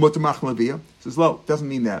menu mutter Machne Levi. Says lo, doesn't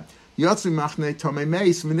mean that. Yatsi Machne Tamei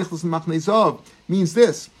Meis v'nichlas Machne Zav means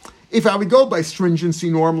this. If I would go by stringency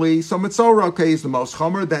normally, so Mitzorah, okay, is the most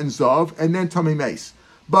chomer, then Zav, and then Tamei Meis.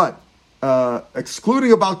 But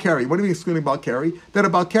excluding a Balkari, what do you mean excluding a Balkari? That a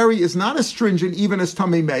Balkari is not as stringent even as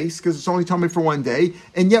Tamei Meis, because it's only Tamei for 1 day,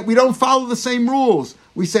 and yet we don't follow the same rules.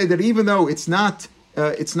 We say that even though it's not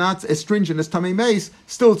as stringent as Tamei Meis,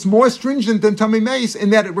 still it's more stringent than Tamei Meis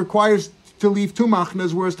in that it requires to leave 2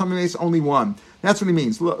 machnas, whereas Tamei Meis only 1. That's what he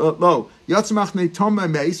means. Lo, Yatz Machne Tamei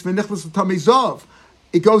Meis, v'nichlas Tamei Zav.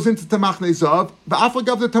 It goes into Tamachne Zav.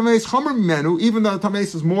 V'afagav the Tamei Meis chomer menu, even though the Tamei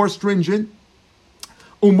Meis is more stringent,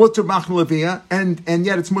 umutter Machne Levia, and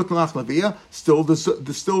yet it's mutter Machne Levia. Still the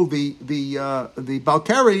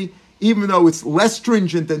Balkari, even though it's less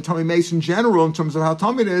stringent than Tamei Meis in general in terms of how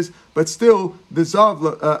Tamei it is, but still the Zav,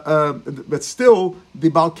 the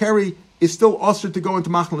Balkari is still usher to go into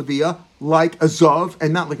Machne Levia like a Zav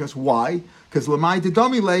and not like us. Why? Because Lamai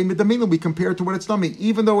Dedamile Midamina, we compare it to what it's Tamei.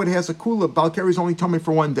 Even though it has a Kula, Balkari is only Tamei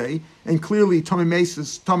for 1 day, and clearly Tamei Meis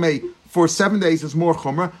is Tamei for 7 days is more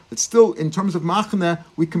Chomer. But still, in terms of Machna,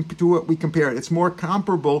 we compare it. It's more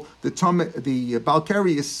comparable. The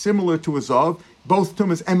Balkari is similar to a Zav. Both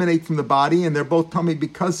tumas emanate from the body, and they're both tummy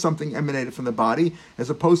because something emanated from the body, as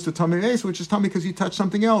opposed to tummy meis, which is tummy because you touch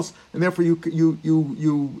something else, and therefore the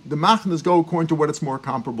machnas go according to what it's more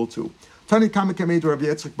comparable to. Tani Kamakamei Rav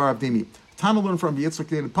Yitzchak Bar Avdimi. Tana learned from Yitzchak.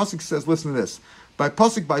 The pasuk says, listen to this. By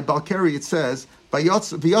Balkari it says, by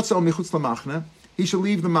V'yotzel michutz lamachna, he shall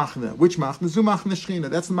leave the machna. Which machna? Zu machna shchina.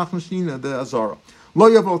 That's the machna shchina, the azara. Lo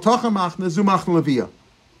yavo tocha machna zu machna levia.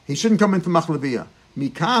 He shouldn't come into machna levia.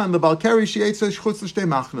 Mikan, the Balkari she'etz chutz l'shtei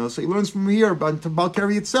machna. So he learns from here about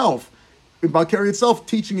Balkari itself. Balkari itself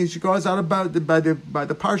teaching, he goes out about by the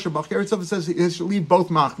parsha. Balkari itself, it says he has to leave both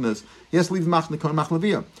machnas. He has to leave machna kon machna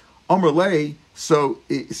levia. Omer lei. So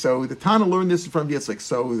the Tana learned this from Yitzchak.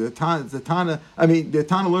 So the Tana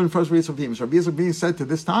learned from Yitzchak. So Yitzchak being said to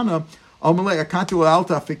this Tana, Omer lei akatu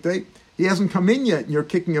alta fikte. He hasn't come in yet, and you're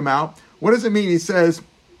kicking him out. What does it mean? He says,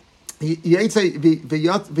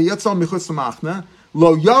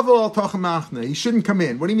 Lo yavo al tachamachna. He shouldn't come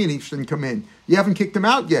in. What do you mean he shouldn't come in? You haven't kicked him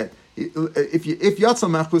out yet. If yatzal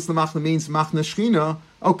machus the machna means machna shchina,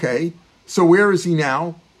 okay. So where is he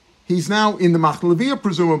now? He's now in the machna levia,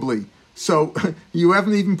 presumably. So you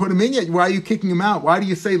haven't even put him in yet. Why are you kicking him out? Why do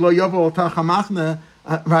you say lo yavo al tachamachna?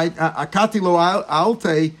 Right? Akati lo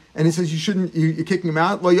alte, and he says you're kicking him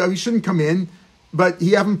out. He shouldn't come in, but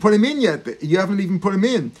you haven't put him in yet. You haven't even put him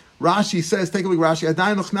in. Rashi says, take a look at Rashi.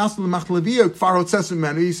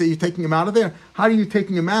 You say you're taking him out of there. How are you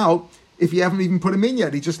taking him out if you haven't even put him in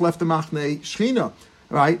yet? He just left the machne shchina,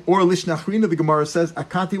 right? Or lishnachrina, the Gemara says,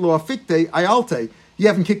 akati lo afikte ayalte. You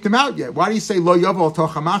haven't kicked him out yet. Why do you say lo yaval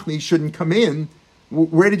tocha machne? He shouldn't come in.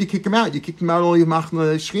 Where did you kick him out? You kicked him out only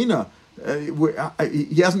machne shchina.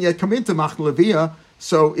 He hasn't yet come into machne levia.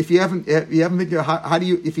 So if you haven't, how do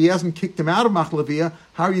you? If he hasn't kicked him out of machne levia,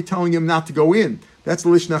 how are you telling him not to go in? That's the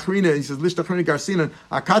lishnachrina. He says lishnachrina garcina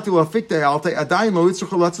akati lo afikte alte adayin lo yitzruch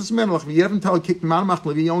latzis menelach. You haven't told kicked him out of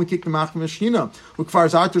machne levia. You only kicked him out of shchina. Ukvar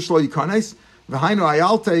zartu shlo yikanes v'hainu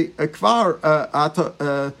ayalte kvar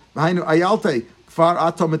v'hainu ayalte kvar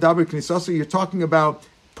ato medaber knisasa. You're talking about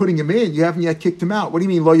putting him in. You haven't yet kicked him out. What do you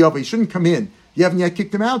mean lo yava? He shouldn't come in. You haven't yet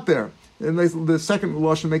kicked him out there. And the second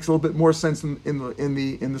lashon makes a little bit more sense in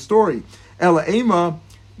the story. Ela ema.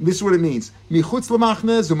 This is what it means. Michutz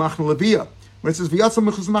lamachne zu machne levia. When it says v'yatzal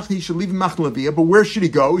mechutz machne, he should leave machne levia. But where should he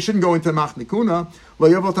go? He shouldn't go into machne kuna. Lo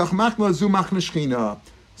yavel tach machne zu machne shchina.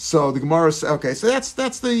 So the Gemara says, okay. So that's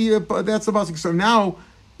the basic. So now,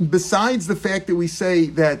 besides the fact that we say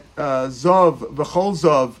that zav v'chol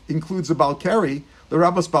zav includes a balkari, the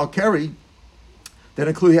Rabbos balkari, that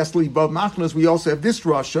includes has to leave both machnas. We also have this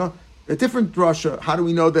drasha, a different drasha. How do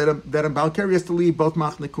we know that a balkari has to leave both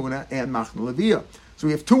machne kuna and machne levia? So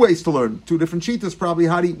we have two ways to learn, two different shitas. Probably,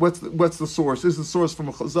 what's the source? Is the source from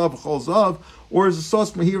a chol zav, or is the source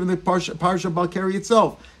from here in the parsha Balkari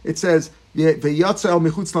itself? It says v'yatzel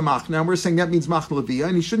michutz lamach. Now we're saying that means machne levia,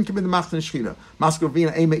 and he shouldn't come into machne shchina.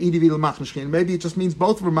 Maskavina ema idivi lamachne shchina. Maybe it just means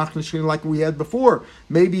both of them machne shchina, like we had before.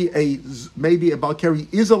 Maybe a Balkari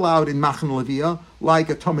is allowed in machne levia, like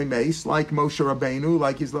a Tomei Meis, like Moshe Rabbeinu,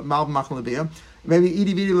 like his mal machne levia. Maybe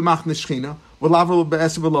idivi lamachne shchina.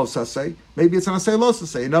 Maybe it's an asay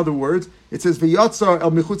losasay. In other words, it says v'yatza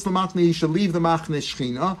el michutz l'machne, he should leave the machne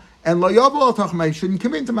shchina, and lo yavo al tachma, he shouldn't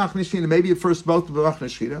come into machne shchina. Maybe at first both the machne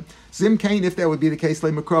shchina. Zim kain, if that would be the case,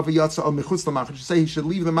 le makra v'yatza el michutz l'machne, say he should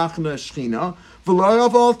leave the machne shchina, v'lo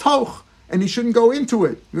yavo al toch, and he shouldn't go into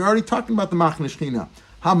it. We're already talking about the machne shchina.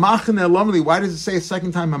 Ha-machne lomli, why does it say a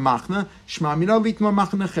second time ha-machne? Shma mina likma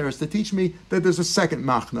machne cheres, to teach me that there's a second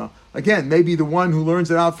machne. Again, maybe the one who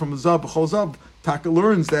learns it out from Zav, B'chol Zav, Taka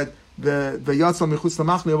learns that the Yatzal Mechutz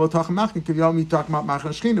Lamachne, Yavo Tach Machne, Kivyomi talk about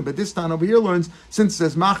machne shchina. But this time over here learns, since it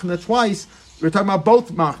says machne twice, we're talking about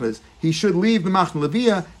both machnes. He should leave the machne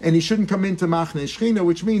Levia, and he shouldn't come into machne shchina,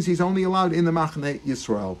 which means he's only allowed in the machne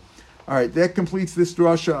Yisrael. All right, that completes this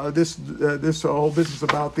drasha, this whole business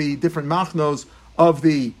about the different machnos of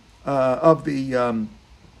the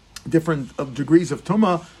different degrees of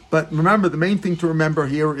tumah. But remember, the main thing to remember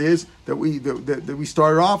here is that we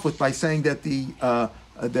started off with by saying that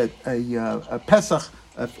a Pesach,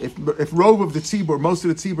 if rove of the tzibur, most of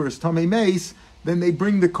the tzibur is tamei meis, then they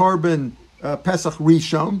bring the carbon Pesach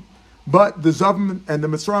rishon. But the Zavim and the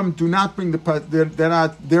Mitzrayim do not bring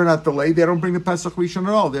they're not delayed. They don't bring the Pesach Rishon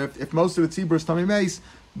at all. If most of the tzibur is tamei meis,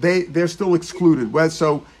 they're still excluded.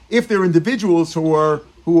 So if they're individuals who are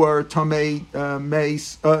tamei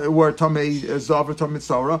meis, who are tamei zav or tamei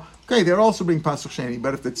tzara, okay, they're also bring Pesach sheni.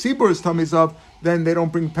 But if the tzibur is tamei zav, then they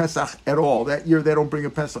don't bring Pesach at all. That year they don't bring a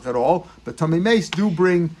Pesach at all. But tamei meis do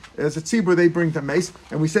bring, as a tzibur, they bring tamei meis.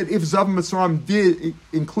 And we said if zav and Mitzrayim did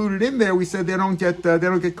include it in there, we said they don't get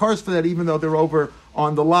cars for that, even though they're over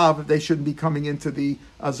on the lav. They shouldn't be coming into the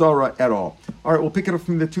azara at all. All right, we'll pick it up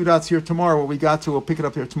from the 2 dots here tomorrow. What we got to, we'll pick it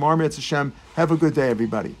up here tomorrow. Mitzvah Hashem. Have a good day,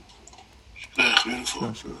 everybody. That's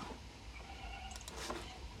beautiful.